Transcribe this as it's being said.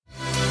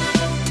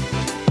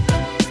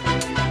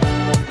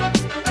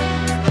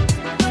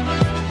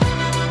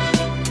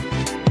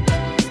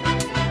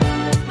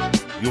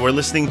You are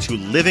listening to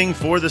Living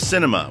for the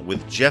Cinema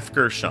with Jeff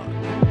Gershon.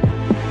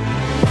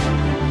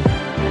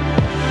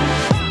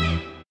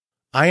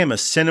 I am a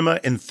cinema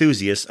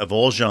enthusiast of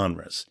all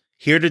genres,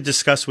 here to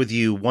discuss with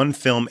you one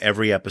film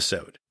every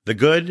episode. The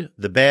good,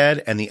 the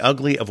bad, and the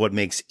ugly of what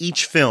makes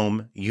each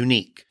film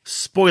unique.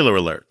 Spoiler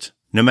alert.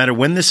 No matter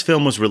when this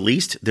film was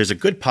released, there's a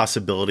good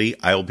possibility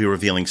I will be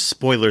revealing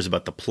spoilers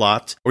about the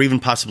plot, or even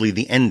possibly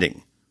the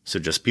ending, so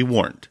just be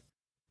warned.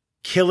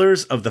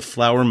 Killers of the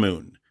Flower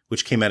Moon,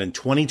 which came out in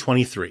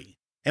 2023,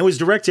 and was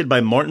directed by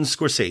Martin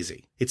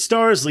Scorsese. It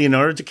stars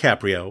Leonardo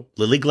DiCaprio,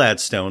 Lily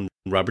Gladstone,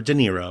 Robert De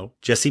Niro,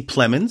 Jesse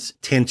Plemons,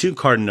 Tantoo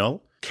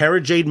Cardinal, Cara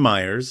Jade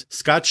Myers,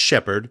 Scott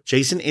Shepherd,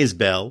 Jason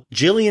Isbell,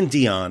 Jillian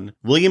Dion,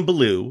 William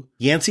Ballou,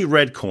 Yancey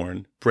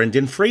Redcorn,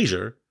 Brendan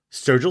Fraser,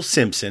 Sturgill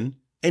Simpson,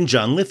 and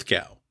John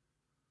Lithgow.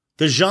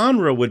 The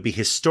genre would be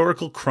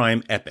historical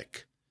crime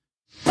epic.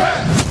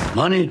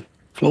 Money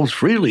flows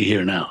freely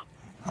here now.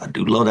 I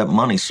do love that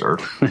money, sir.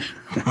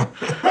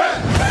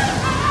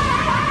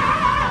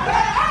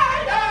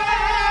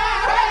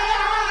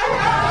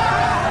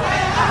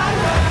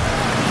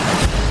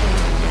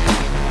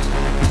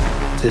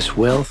 This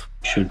wealth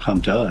should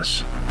come to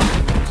us.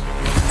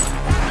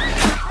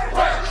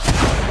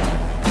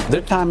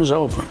 Their time is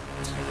over.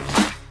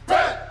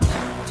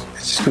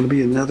 It's just going to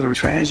be another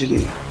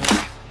tragedy.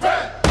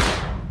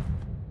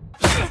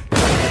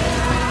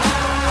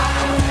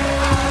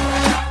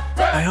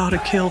 I ought to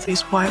kill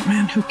these white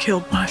men who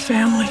killed my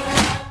family.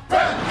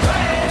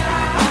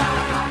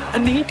 I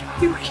need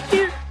you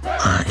here.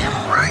 I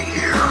am right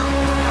here.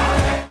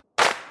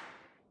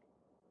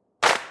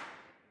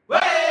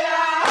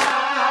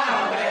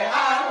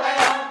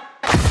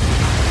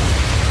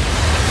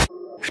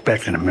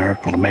 Expecting a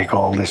miracle to make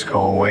all this go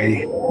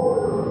away.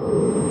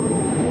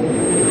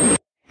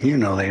 You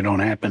know they don't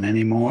happen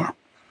anymore.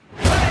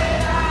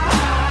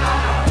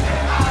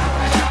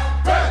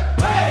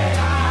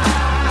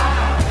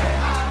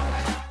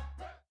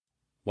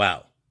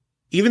 Wow.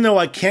 Even though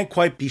I can't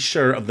quite be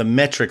sure of the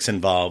metrics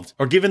involved,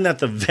 or given that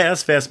the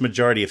vast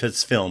majority of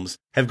his films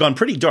have gone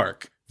pretty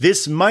dark,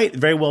 this might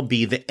very well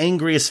be the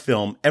angriest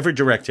film ever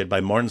directed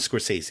by Martin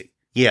Scorsese.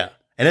 Yeah,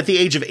 and at the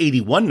age of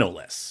 81 no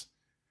less.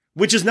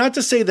 Which is not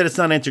to say that it's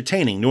not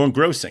entertaining nor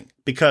engrossing,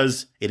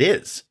 because it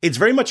is. It's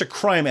very much a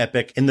crime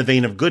epic in the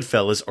vein of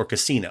Goodfellas or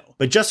Casino,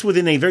 but just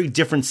within a very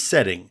different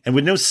setting and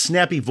with no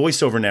snappy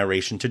voiceover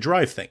narration to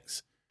drive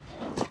things.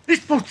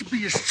 It's supposed to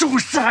be a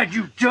suicide,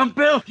 you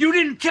dumbbell. You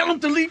didn't tell him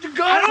to leave the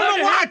gun. I don't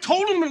know why I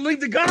told him to leave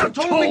the gun. I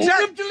told him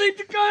exactly to leave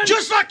the gun?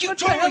 Just like you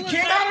told him,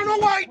 kid. I don't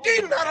know why he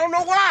didn't. I don't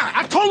know why.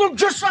 I told him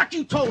just like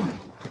you told him.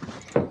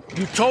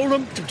 You told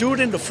him to do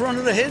it in the front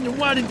of the head, and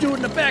why did he do it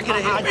in the back of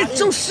the head? It's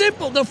so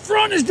simple. The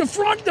front is the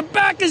front, the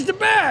back is the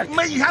back.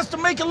 He has to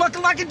make it look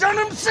like he done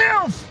it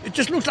himself. It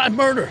just looks like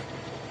murder.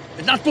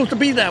 It's not supposed to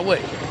be that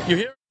way. You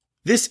hear?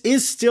 This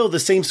is still the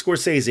same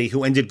Scorsese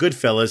who ended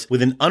Goodfellas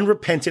with an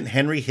unrepentant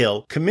Henry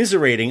Hill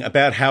commiserating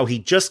about how he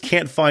just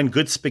can't find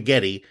good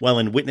spaghetti while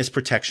in witness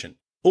protection.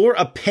 Or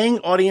a paying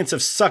audience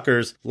of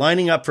suckers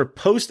lining up for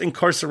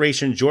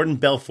post-incarceration Jordan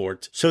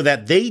Belfort so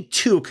that they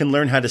too can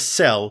learn how to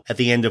sell at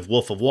the end of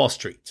Wolf of Wall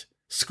Street.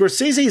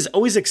 Scorsese has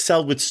always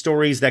excelled with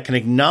stories that can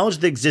acknowledge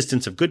the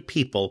existence of good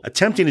people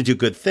attempting to do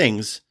good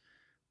things,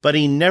 but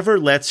he never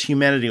lets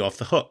humanity off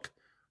the hook,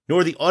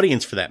 nor the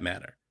audience for that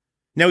matter.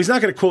 Now, he's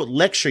not going to quote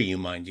lecture you,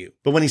 mind you,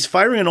 but when he's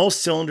firing on all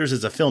cylinders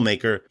as a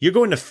filmmaker, you're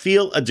going to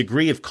feel a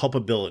degree of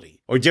culpability,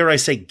 or dare I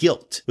say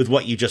guilt, with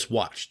what you just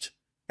watched.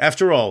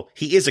 After all,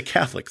 he is a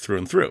Catholic through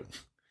and through.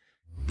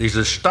 These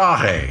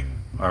Estahe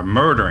are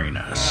murdering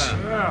us.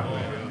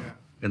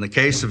 In the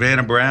case of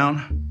Anna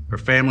Brown, her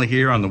family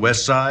here on the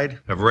west side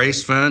have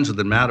raised funds with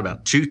an amount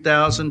about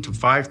 $2,000 to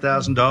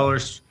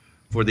 $5,000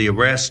 for the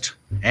arrest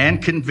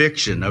and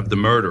conviction of the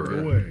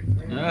murderer.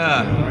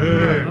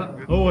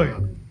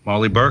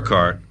 Molly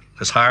Burkhart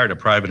has hired a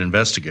private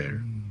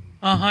investigator.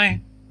 Hi.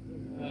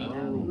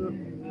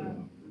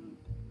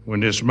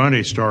 When this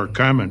money started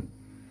coming,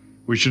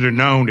 we should have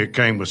known it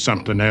came with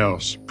something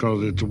else,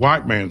 because it's a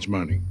white man's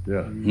money.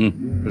 Yeah.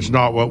 It's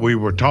not what we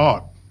were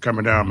taught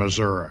coming down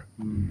Missouri,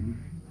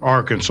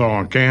 Arkansas,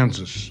 and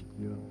Kansas.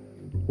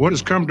 What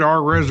has come to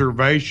our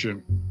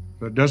reservation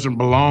that doesn't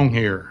belong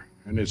here,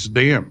 and it's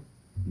them.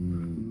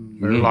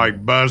 They're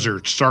like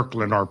buzzards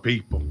circling our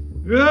people.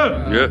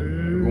 Yeah. They're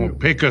going to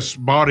pick us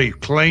body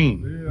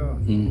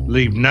clean,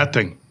 leave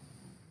nothing.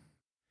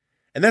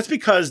 And that's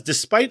because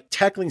despite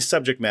tackling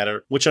subject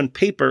matter, which on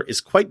paper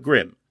is quite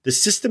grim, the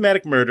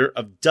systematic murder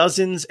of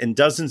dozens and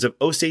dozens of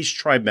Osage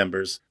tribe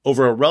members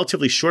over a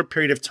relatively short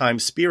period of time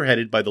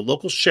spearheaded by the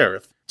local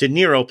sheriff, De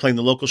Niro playing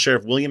the local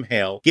sheriff William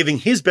Hale, giving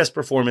his best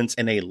performance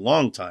in a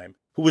long time,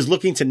 who was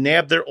looking to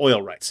nab their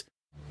oil rights.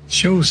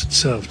 Shows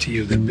itself to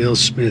you that Bill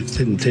Smith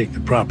didn't take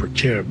the proper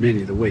care of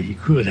Minnie the way he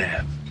could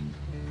have.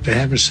 To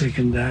have her sick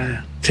and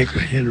die, take her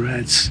hen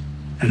rights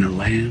and her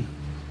land.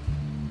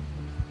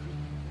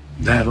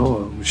 That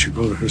oil should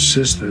go to her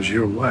sister as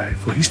your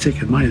wife. Well, he's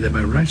taking money that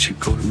by right should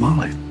go to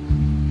Molly.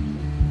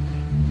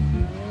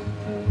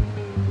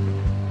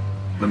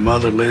 The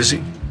mother,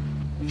 Lizzie,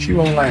 she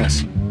won't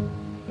last.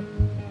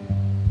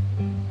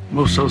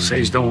 Most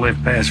Osage don't live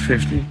past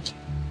 50.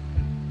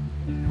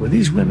 With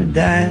these women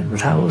dying,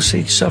 with how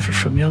Osage suffer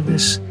from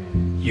illness,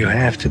 you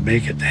have to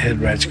make it the head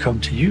rights come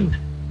to you.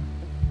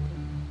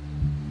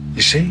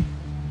 You see?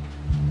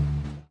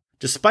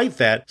 Despite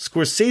that,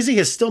 Scorsese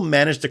has still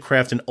managed to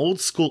craft an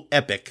old-school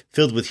epic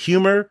filled with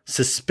humor,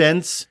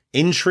 suspense,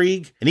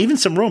 intrigue, and even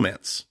some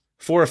romance.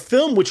 For a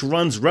film which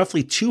runs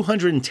roughly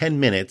 210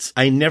 minutes,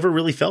 I never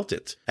really felt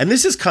it. And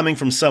this is coming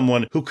from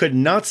someone who could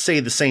not say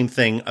the same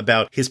thing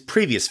about his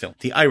previous film,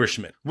 The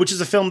Irishman, which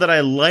is a film that I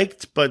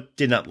liked but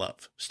did not love.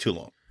 It was too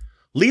long.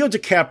 Leo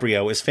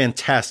DiCaprio is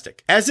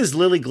fantastic, as is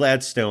Lily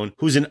Gladstone,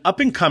 who's an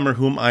up-and-comer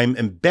whom I'm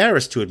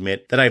embarrassed to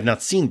admit that I have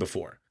not seen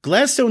before.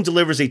 Gladstone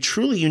delivers a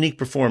truly unique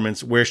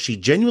performance where she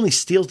genuinely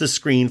steals the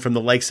screen from the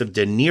likes of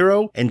De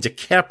Niro and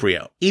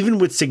DiCaprio, even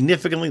with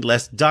significantly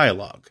less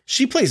dialogue.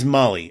 She plays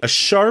Molly, a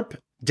sharp,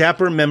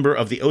 dapper member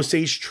of the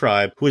Osage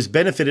tribe who has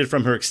benefited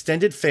from her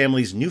extended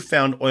family's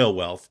newfound oil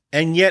wealth,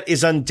 and yet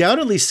is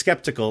undoubtedly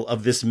skeptical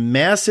of this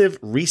massive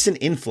recent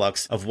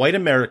influx of white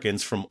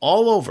Americans from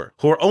all over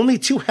who are only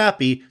too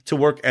happy to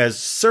work as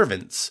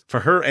servants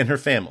for her and her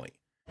family.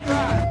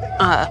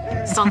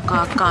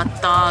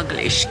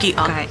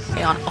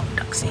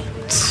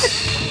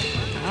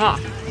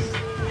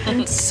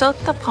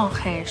 Sota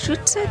ponche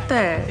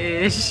shutsete.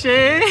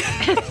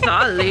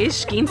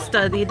 Thalish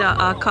study da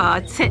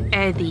aka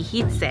edi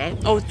hitse.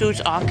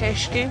 Otus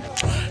akeski.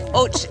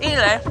 Ots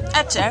ile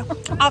etse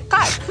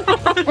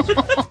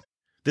akai.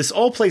 This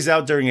all plays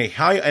out during a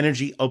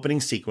high-energy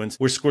opening sequence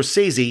where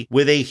Scorsese,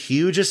 with a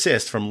huge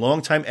assist from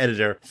longtime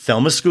editor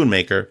Thelma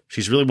Schoonmaker,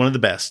 she's really one of the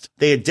best,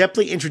 they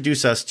adeptly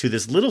introduce us to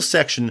this little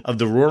section of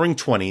the Roaring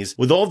Twenties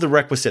with all the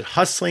requisite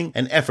hustling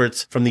and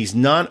efforts from these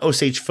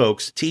non-Osage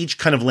folks to each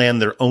kind of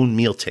land their own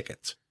meal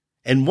ticket.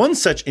 And one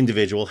such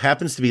individual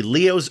happens to be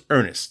Leo's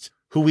Ernest,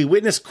 who we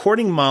witness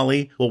courting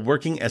Molly while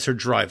working as her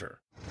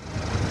driver.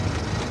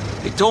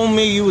 He told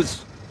me you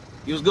was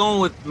going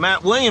with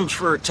Matt Williams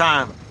for a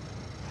time.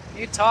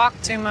 You talk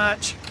too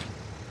much.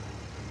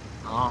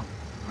 Oh,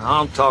 I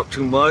don't talk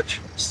too much.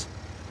 Just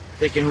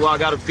thinking who I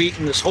got to beat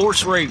in this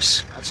horse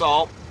race, that's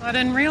all. I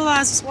didn't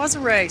realize this was a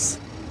race.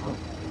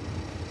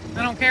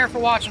 I don't care for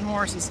watching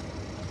horses.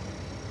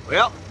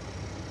 Well,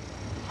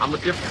 I'm a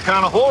different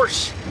kind of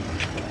horse.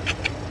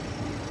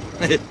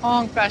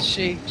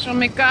 Onkashi,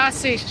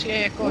 shomikasi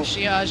shieko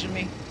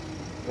shiajimi.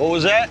 What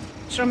was that?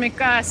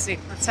 Shomikasi,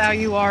 that's how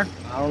you are.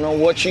 I don't know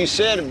what she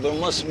said, but it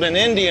must have been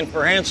Indian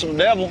for handsome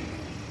devil.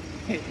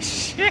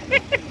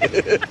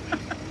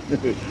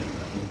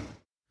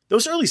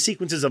 Those early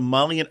sequences of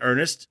Molly and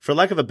Ernest, for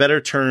lack of a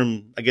better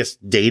term, I guess,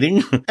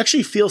 dating,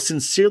 actually feel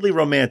sincerely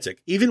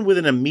romantic, even with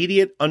an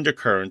immediate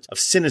undercurrent of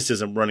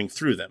cynicism running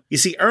through them. You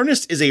see,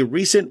 Ernest is a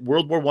recent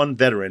World War I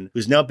veteran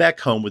who's now back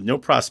home with no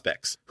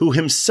prospects, who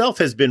himself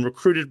has been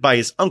recruited by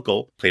his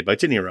uncle, played by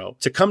De Niro,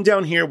 to come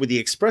down here with the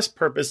express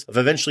purpose of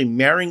eventually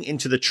marrying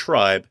into the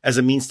tribe as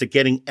a means to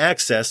getting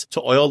access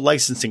to oil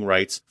licensing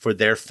rights for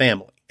their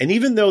family. And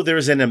even though there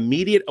is an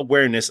immediate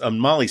awareness on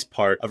Molly's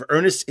part of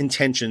Ernest's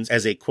intentions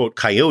as a, quote,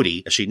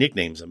 coyote, as she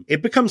nicknames him,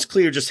 it becomes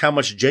clear just how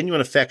much genuine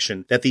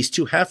affection that these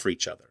two have for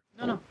each other.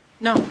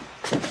 No,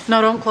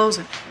 don't close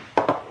it.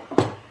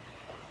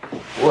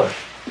 What?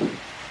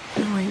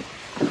 No,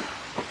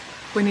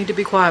 we need to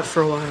be quiet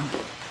for a while.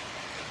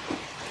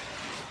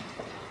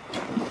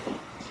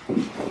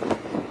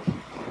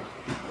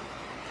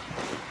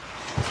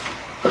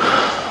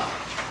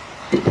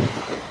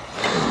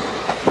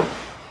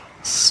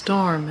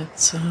 Storm,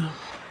 it's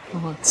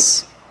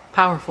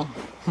powerful.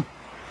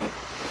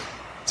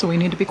 So we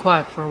need to be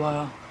quiet for a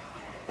while.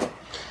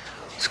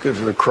 It's good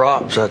for the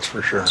crops, that's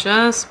for sure.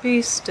 Just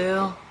be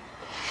still.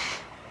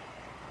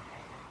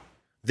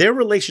 Their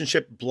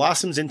relationship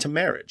blossoms into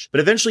marriage, but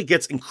eventually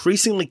gets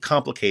increasingly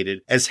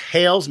complicated as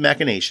Hale's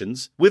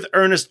machinations, with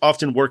Ernest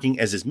often working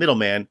as his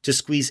middleman to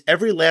squeeze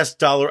every last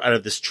dollar out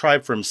of this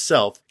tribe for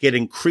himself, get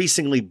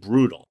increasingly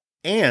brutal.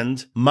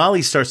 And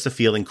Molly starts to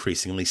feel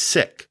increasingly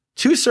sick.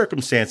 Two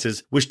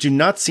circumstances which do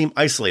not seem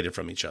isolated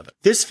from each other.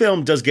 This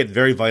film does get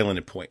very violent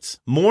at points.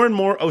 More and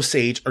more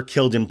Osage are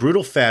killed in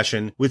brutal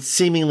fashion, with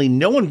seemingly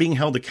no one being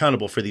held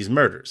accountable for these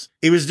murders.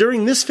 It was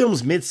during this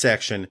film's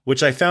midsection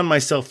which I found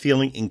myself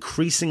feeling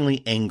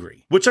increasingly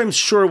angry, which I'm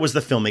sure was the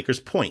filmmaker's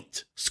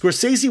point.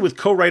 Scorsese, with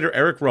co-writer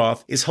Eric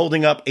Roth, is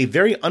holding up a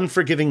very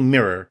unforgiving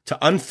mirror to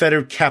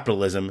unfettered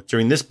capitalism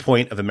during this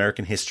point of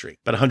American history,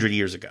 about 100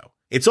 years ago.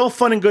 It's all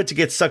fun and good to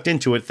get sucked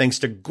into it thanks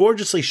to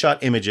gorgeously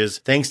shot images,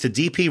 thanks to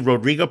DP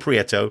Rodrigo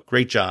Prieto,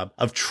 great job,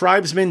 of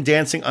tribesmen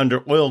dancing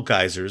under oil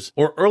geysers,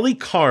 or early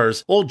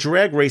cars all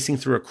drag racing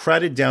through a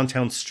crowded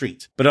downtown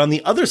street. But on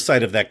the other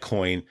side of that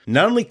coin,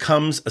 not only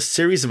comes a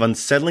series of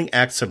unsettling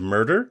acts of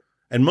murder,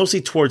 and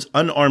mostly towards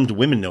unarmed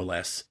women no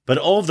less, but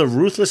all of the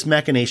ruthless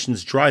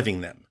machinations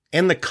driving them,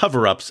 and the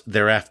cover-ups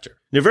thereafter.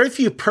 Now, very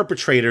few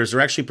perpetrators are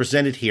actually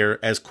presented here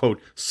as, quote,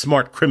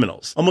 smart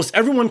criminals. Almost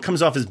everyone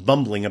comes off as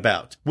bumbling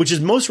about, which is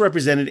most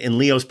represented in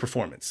Leo's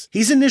performance.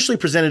 He's initially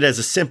presented as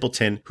a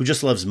simpleton who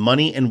just loves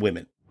money and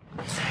women.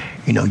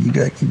 You know, you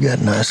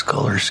got nice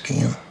color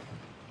skin.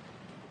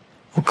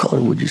 What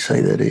color would you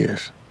say that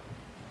is?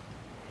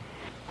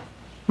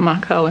 My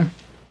color.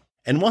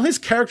 And while his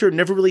character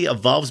never really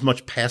evolves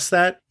much past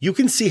that, you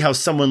can see how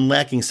someone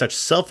lacking such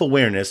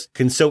self-awareness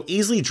can so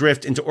easily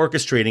drift into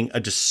orchestrating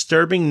a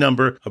disturbing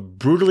number of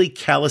brutally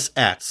callous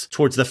acts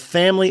towards the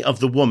family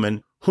of the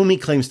woman whom he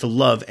claims to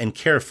love and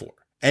care for.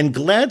 And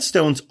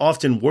Gladstone's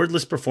often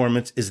wordless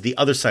performance is the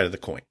other side of the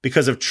coin.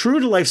 Because of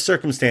true-to-life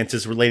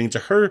circumstances relating to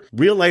her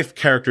real-life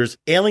character's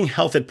ailing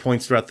health at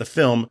points throughout the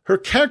film, her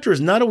character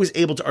is not always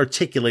able to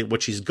articulate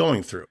what she's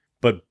going through.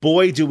 But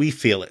boy, do we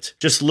feel it,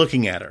 just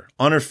looking at her,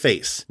 on her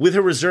face, with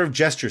her reserved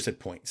gestures at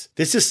points.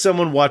 This is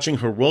someone watching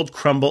her world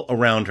crumble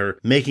around her,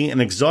 making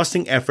an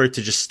exhausting effort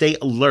to just stay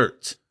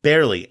alert,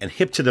 barely, and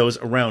hip to those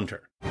around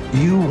her.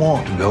 You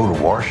want to go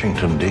to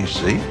Washington,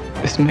 D.C.?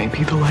 This may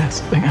be the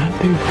last thing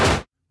I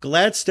do.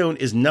 Gladstone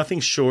is nothing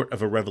short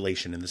of a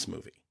revelation in this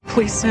movie.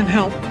 Please send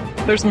help.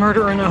 There's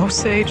murder in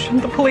Osage,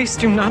 and the police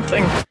do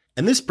nothing.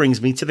 And this brings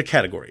me to the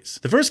categories.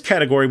 The first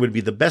category would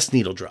be the best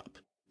needle drop.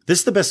 This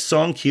is the best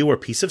song cue or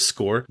piece of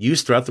score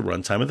used throughout the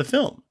runtime of the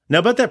film. Now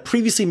about that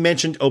previously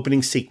mentioned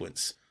opening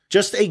sequence.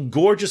 Just a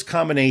gorgeous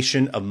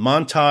combination of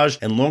montage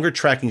and longer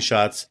tracking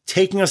shots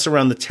taking us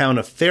around the town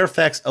of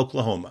Fairfax,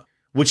 Oklahoma,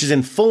 which is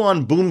in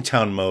full-on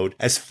boomtown mode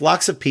as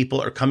flocks of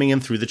people are coming in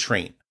through the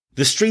train.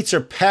 The streets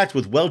are packed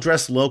with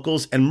well-dressed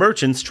locals and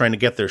merchants trying to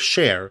get their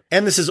share,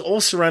 and this is all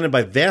surrounded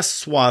by vast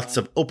swaths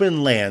of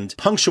open land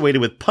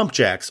punctuated with pump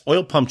jacks,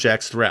 oil pump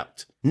jacks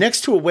throughout.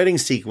 Next to a wedding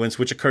sequence,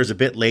 which occurs a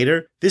bit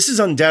later, this is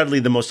undoubtedly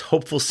the most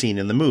hopeful scene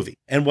in the movie.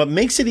 And what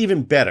makes it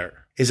even better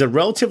is a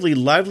relatively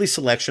lively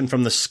selection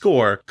from the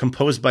score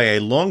composed by a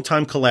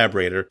longtime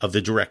collaborator of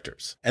the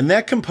directors. And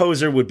that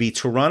composer would be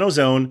Toronto's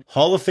own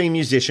Hall of Fame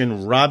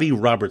musician Robbie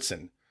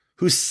Robertson,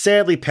 who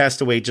sadly passed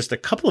away just a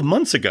couple of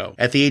months ago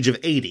at the age of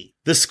 80.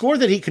 The score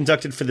that he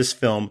conducted for this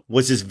film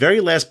was his very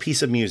last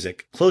piece of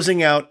music,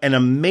 closing out an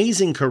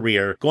amazing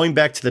career going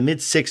back to the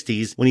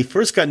mid-60s when he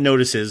first got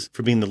notices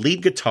for being the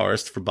lead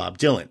guitarist for Bob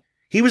Dylan.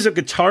 He was a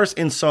guitarist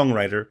and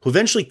songwriter who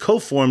eventually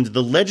co-formed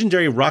the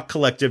legendary rock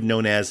collective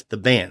known as The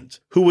Band,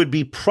 who would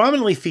be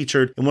prominently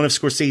featured in one of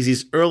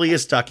Scorsese's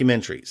earliest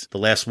documentaries, The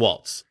Last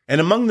Waltz.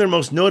 And among their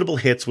most notable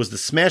hits was the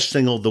smash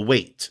single The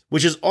Weight,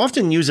 which is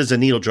often used as a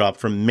needle drop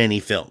from many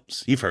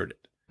films. You've heard it.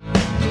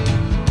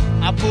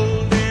 I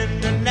pulled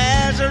into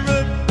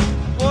Nazareth,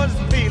 was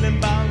feeling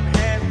about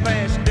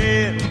half-past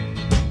dead.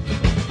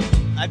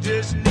 I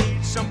just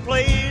need some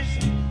place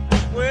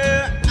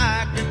where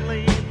I can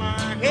lay my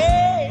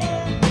head.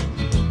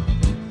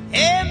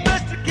 Hey,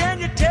 mister, can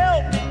you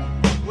tell me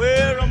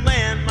where a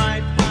man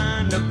might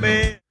find a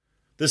bed?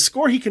 The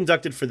score he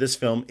conducted for this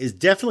film is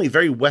definitely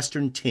very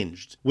Western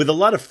tinged, with a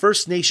lot of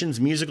First Nations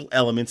musical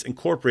elements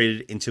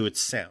incorporated into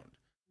its sound.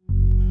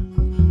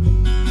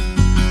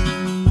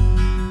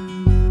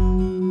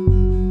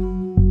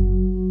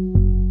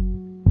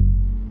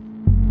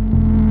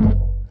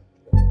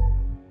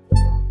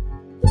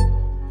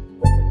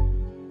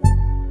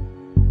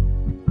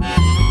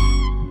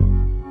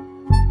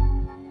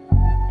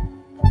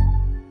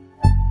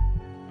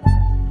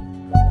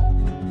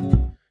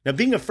 Now,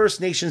 being of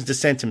First Nations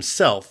descent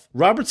himself,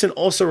 Robertson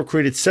also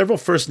recruited several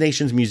First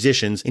Nations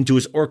musicians into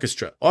his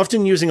orchestra,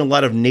 often using a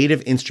lot of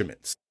native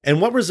instruments. And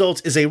what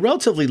results is a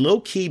relatively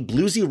low-key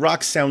bluesy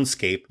rock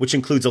soundscape, which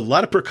includes a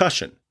lot of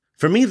percussion.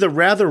 For me, the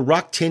rather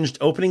rock-tinged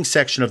opening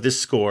section of this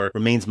score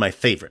remains my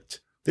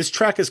favorite. This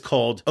track is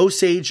called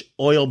Osage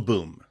Oil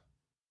Boom.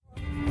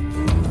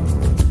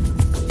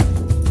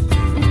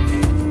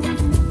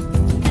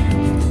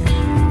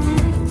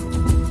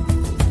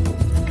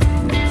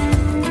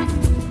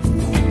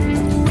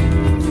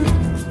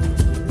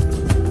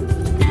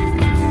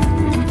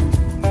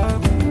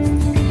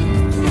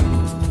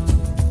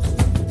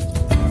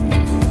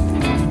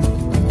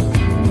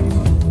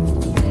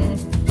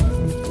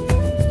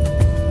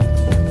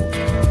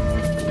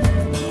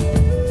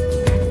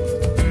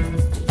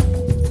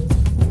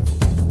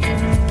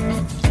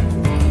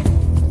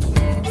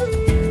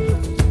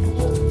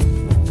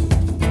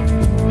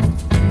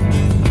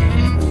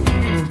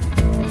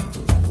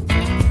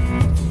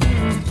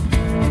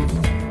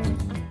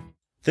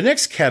 The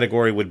next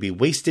category would be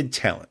wasted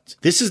talent.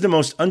 This is the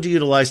most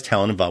underutilized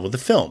talent involved with the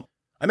film.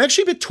 I'm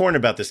actually a bit torn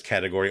about this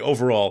category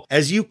overall,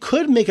 as you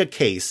could make a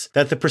case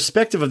that the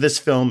perspective of this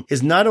film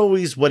is not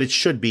always what it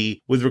should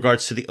be with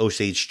regards to the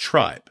Osage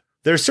tribe.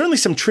 There are certainly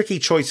some tricky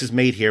choices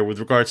made here with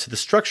regards to the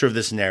structure of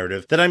this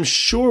narrative that I'm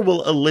sure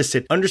will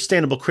elicit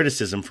understandable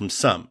criticism from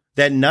some,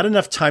 that not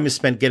enough time is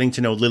spent getting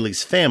to know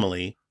Lily's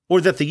family, or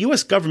that the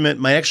U.S.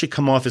 government might actually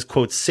come off as,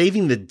 quote,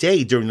 saving the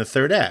day during the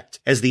third act,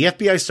 as the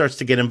FBI starts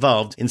to get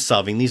involved in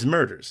solving these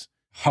murders.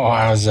 Oh,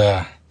 I was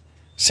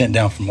sent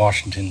down from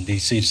Washington,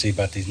 D.C. to see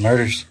about these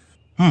murders.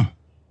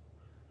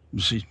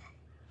 See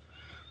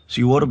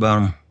what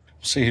about him?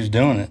 See who's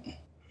doing it.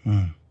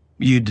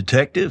 You a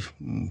detective?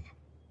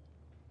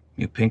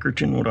 You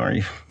Pinkerton? What are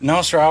you?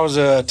 No, sir, I was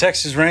a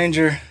Texas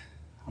Ranger.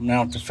 I'm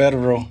now with the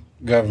federal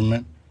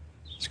government.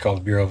 It's called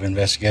the Bureau of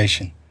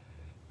Investigation.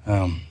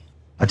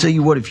 I tell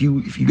you what, if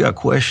you got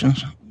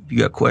questions,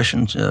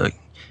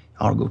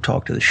 I'll go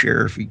talk to the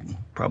sheriff. He can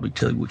probably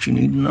tell you what you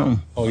need to know.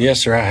 Oh,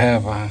 yes, sir, I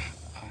have.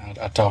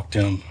 I talked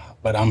to him,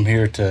 but I'm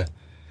here to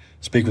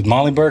speak with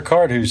Molly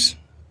Burkhart,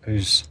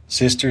 whose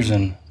sisters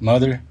and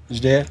mother is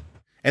dead.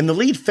 And the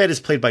lead Fed is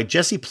played by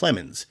Jesse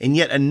Plemons in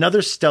yet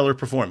another stellar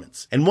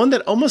performance, and one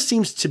that almost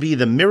seems to be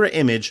the mirror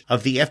image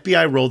of the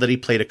FBI role that he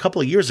played a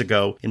couple of years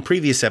ago in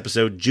previous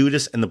episode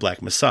Judas and the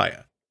Black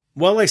Messiah.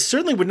 While I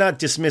certainly would not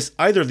dismiss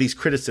either of these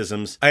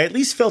criticisms, I at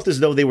least felt as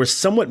though they were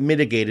somewhat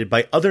mitigated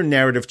by other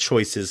narrative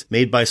choices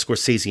made by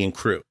Scorsese and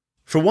crew.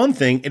 For one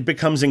thing, it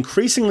becomes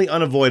increasingly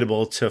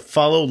unavoidable to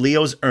follow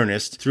Leo's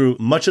Ernest through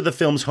much of the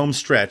film's home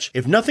stretch,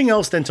 if nothing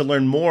else than to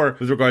learn more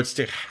with regards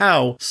to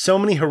how so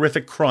many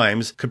horrific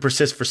crimes could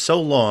persist for so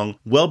long,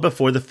 well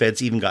before the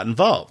feds even got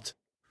involved.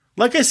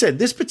 Like I said,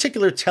 this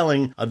particular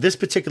telling of this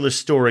particular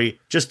story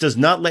just does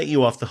not let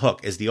you off the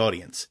hook as the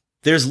audience.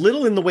 There's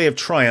little in the way of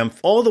triumph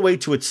all the way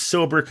to its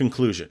sober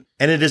conclusion,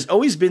 and it has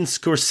always been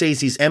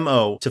Scorsese's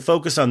MO to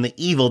focus on the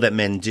evil that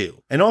men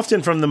do, and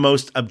often from the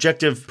most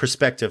objective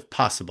perspective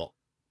possible.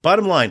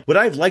 Bottom line, would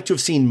I have liked to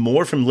have seen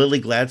more from Lily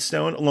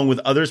Gladstone, along with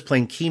others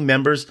playing key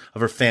members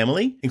of her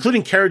family,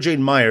 including Cara Jade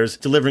Myers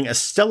delivering a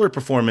stellar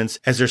performance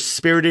as her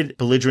spirited,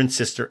 belligerent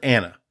sister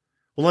Anna?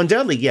 Well,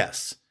 undoubtedly,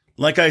 yes.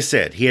 Like I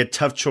said, he had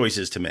tough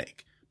choices to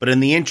make. But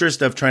in the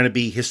interest of trying to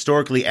be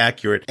historically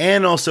accurate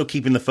and also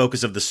keeping the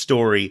focus of the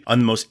story on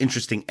the most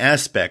interesting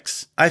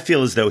aspects, I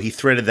feel as though he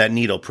threaded that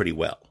needle pretty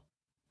well.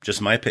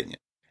 Just my opinion.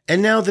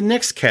 And now the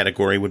next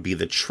category would be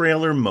the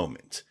trailer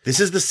moment. This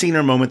is the scene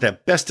or moment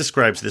that best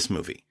describes this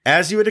movie.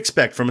 As you would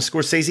expect from a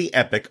Scorsese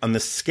epic on the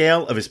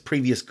scale of his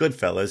previous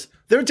Goodfellas,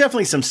 there are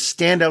definitely some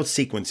standout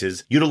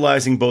sequences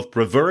utilizing both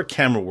bravura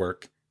camera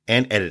work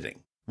and editing.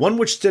 One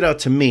which stood out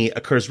to me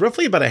occurs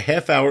roughly about a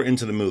half hour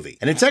into the movie,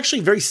 and it's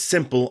actually very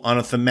simple on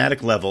a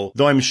thematic level,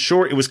 though I'm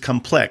sure it was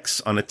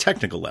complex on a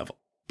technical level.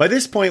 By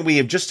this point, we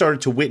have just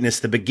started to witness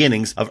the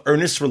beginnings of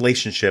Ernest's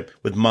relationship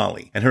with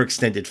Molly and her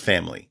extended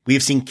family. We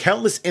have seen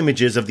countless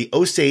images of the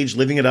Osage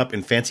living it up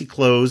in fancy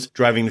clothes,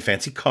 driving in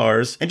fancy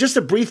cars, and just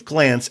a brief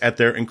glance at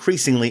their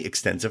increasingly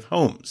extensive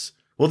homes.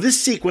 Well,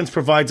 this sequence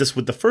provides us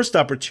with the first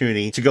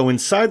opportunity to go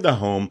inside the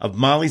home of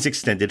Molly's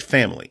extended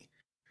family.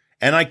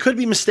 And I could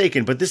be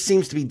mistaken, but this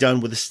seems to be done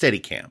with a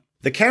Steadicam.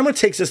 The camera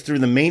takes us through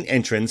the main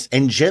entrance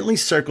and gently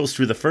circles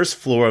through the first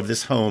floor of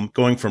this home,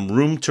 going from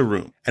room to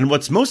room. And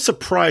what's most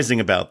surprising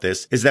about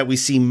this is that we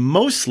see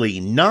mostly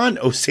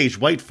non-Osage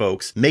white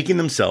folks making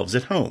themselves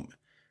at home,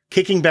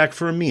 kicking back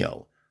for a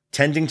meal,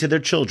 tending to their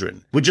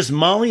children, with just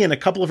Molly and a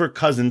couple of her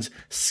cousins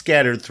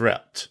scattered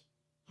throughout.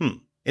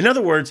 In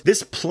other words,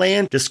 this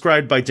plan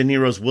described by De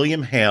Niro's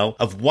William Hale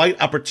of white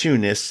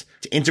opportunists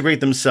to integrate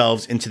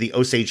themselves into the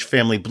Osage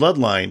family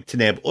bloodline to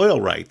nab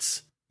oil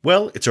rights,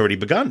 well, it's already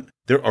begun.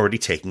 They're already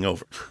taking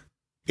over.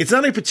 It's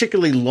not a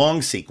particularly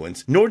long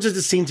sequence, nor does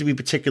it seem to be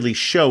particularly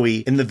showy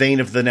in the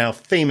vein of the now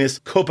famous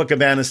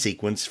Copacabana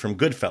sequence from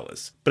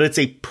Goodfellas, but it's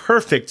a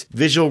perfect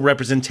visual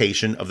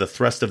representation of the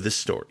thrust of this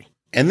story.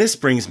 And this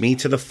brings me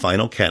to the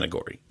final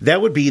category.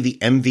 That would be the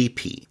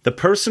MVP, the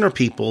person or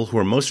people who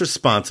are most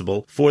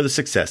responsible for the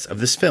success of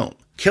this film.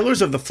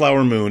 Killers of the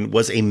Flower Moon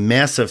was a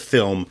massive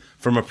film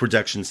from a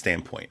production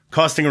standpoint,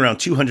 costing around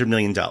 $200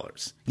 million.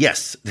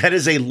 Yes, that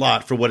is a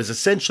lot for what is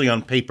essentially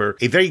on paper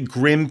a very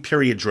grim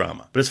period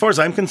drama. But as far as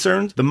I'm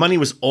concerned, the money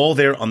was all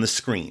there on the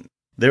screen.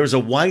 There is a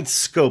wide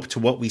scope to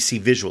what we see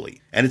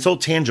visually, and it's all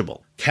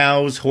tangible.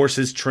 Cows,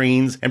 horses,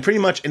 trains, and pretty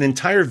much an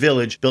entire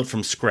village built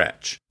from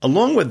scratch.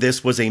 Along with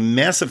this was a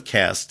massive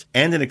cast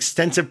and an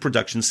extensive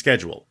production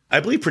schedule.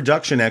 I believe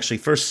production actually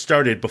first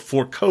started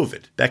before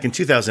COVID, back in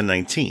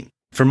 2019.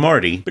 For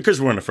Marty, because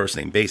we're on a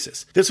first-name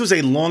basis, this was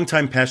a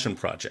long-time passion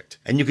project,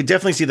 and you could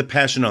definitely see the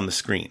passion on the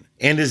screen.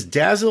 And as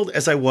dazzled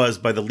as I was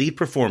by the lead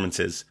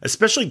performances,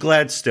 especially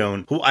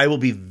Gladstone, who I will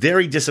be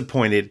very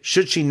disappointed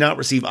should she not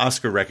receive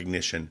Oscar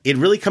recognition, it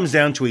really comes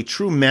down to a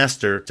true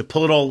master to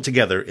pull it all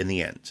together in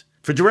the end.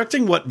 For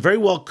directing what very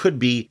well could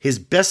be his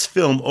best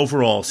film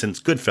overall since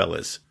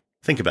Goodfellas,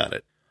 think about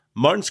it.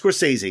 Martin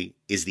Scorsese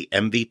is the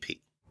MVP.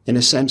 In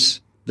a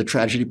sense, the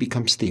tragedy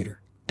becomes theater,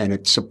 and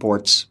it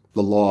supports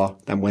the law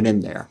that went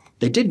in there.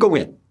 They did go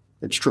in,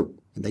 it's true,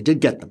 and they did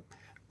get them,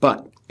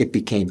 but it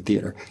became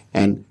theater.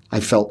 And I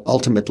felt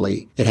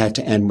ultimately it had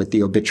to end with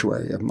the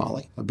obituary of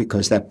Molly,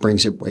 because that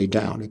brings it way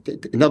down.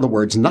 In other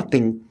words,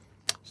 nothing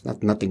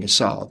is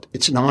solved.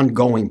 It's an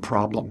ongoing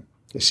problem,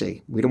 you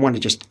see. We don't want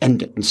to just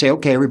end it and say,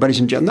 okay, everybody's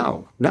in jail.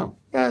 No.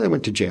 Yeah, they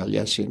went to jail,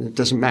 yes. It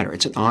doesn't matter.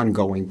 It's an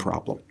ongoing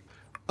problem.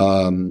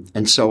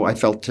 And so I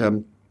felt,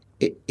 in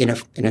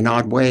an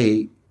odd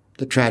way,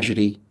 the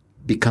tragedy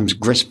becomes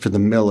grist for the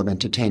mill of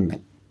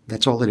entertainment.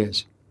 That's all it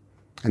is.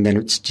 And then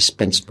it's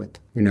dispensed with,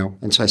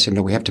 And so I said,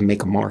 no, we have to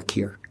make a mark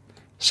here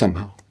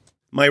somehow.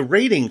 My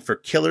rating for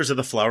Killers of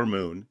the Flower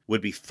Moon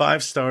would be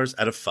 5 stars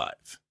out of 5.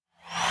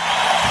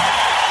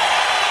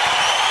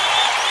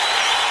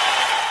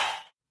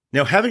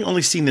 Now, having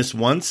only seen this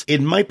once,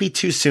 it might be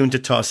too soon to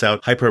toss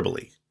out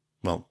hyperbole.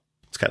 Well,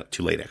 it's kind of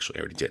too late, actually.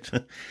 I already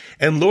did.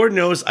 And Lord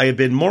knows I have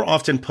been more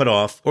often put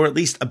off, or at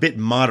least a bit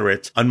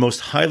moderate, on most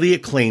highly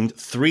acclaimed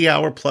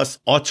 3-hour-plus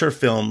auteur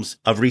films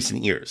of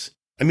recent years.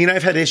 I mean,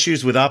 I've had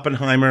issues with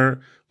Oppenheimer,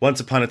 Once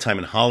Upon a Time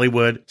in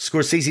Hollywood,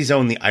 Scorsese's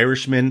own The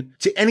Irishman,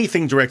 to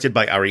anything directed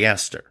by Ari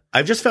Aster.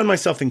 I've just found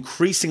myself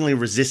increasingly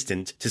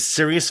resistant to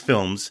serious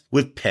films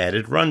with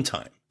padded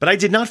runtime. But I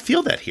did not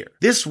feel that here.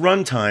 This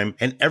runtime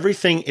and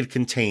everything it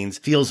contains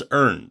feels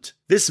earned.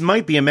 This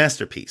might be a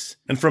masterpiece.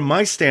 And from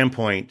my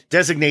standpoint,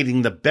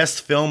 designating the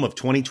best film of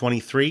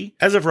 2023,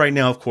 as of right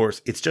now, of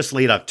course, it's just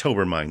late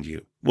October, mind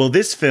you. Well,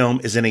 this film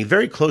is in a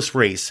very close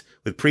race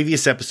with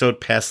previous episode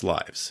Past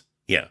Lives.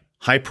 Yeah,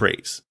 high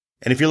praise.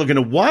 And if you're looking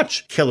to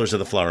watch Killers of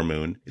the Flower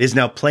Moon, it is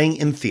now playing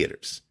in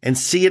theaters, and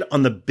see it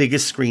on the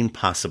biggest screen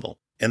possible.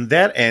 And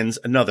that ends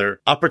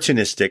another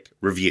opportunistic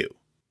review.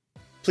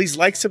 Please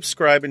like,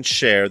 subscribe, and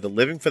share the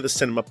Living for the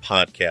Cinema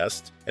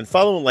podcast, and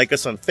follow and like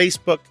us on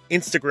Facebook,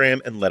 Instagram,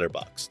 and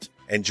Letterboxd.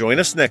 And join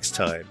us next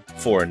time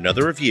for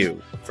another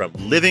review from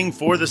Living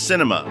for the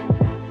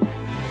Cinema.